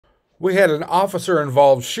We had an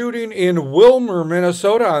officer-involved shooting in Willmar,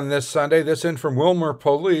 Minnesota on this Sunday. This in from Willmar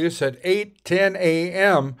Police at 8:10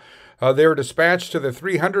 a.m. They were dispatched to the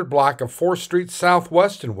 300 block of 4th Street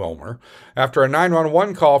Southwest in Willmar after a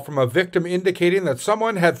 911 call from a victim indicating that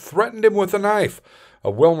someone had threatened him with a knife.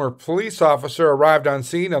 A Willmar police officer arrived on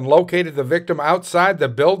scene and located the victim outside the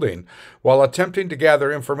building. While attempting to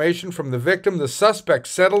gather information from the victim, the suspect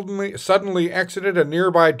suddenly exited a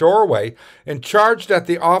nearby doorway and charged at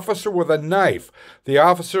the officer with a knife. The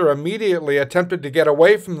officer immediately attempted to get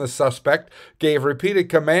away from the suspect, gave repeated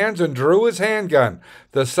commands, and drew his handgun.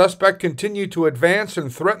 The suspect continued to advance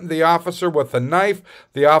and threatened the officer with a knife.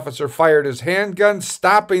 The officer fired his handgun,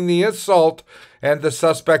 stopping the assault, and the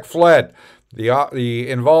suspect fled. The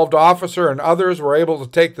involved officer and others were able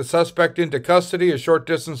to take the suspect into custody a short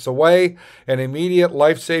distance away, and immediate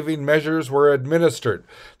life-saving measures were administered.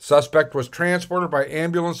 The suspect was transported by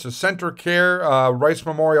ambulance to Center Care Rice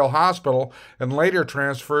Memorial Hospital and later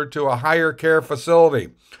transferred to a higher care facility.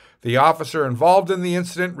 The officer involved in the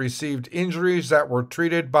incident received injuries that were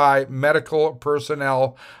treated by medical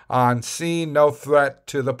personnel on scene. No threat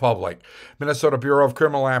to the public. Minnesota Bureau of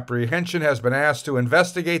Criminal Apprehension has been asked to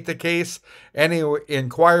investigate the case. Any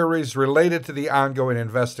inquiries related to the ongoing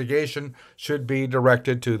investigation should be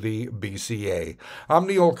directed to the BCA. I'm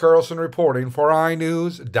Neil Carlson reporting for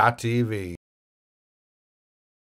iNewZ.TV.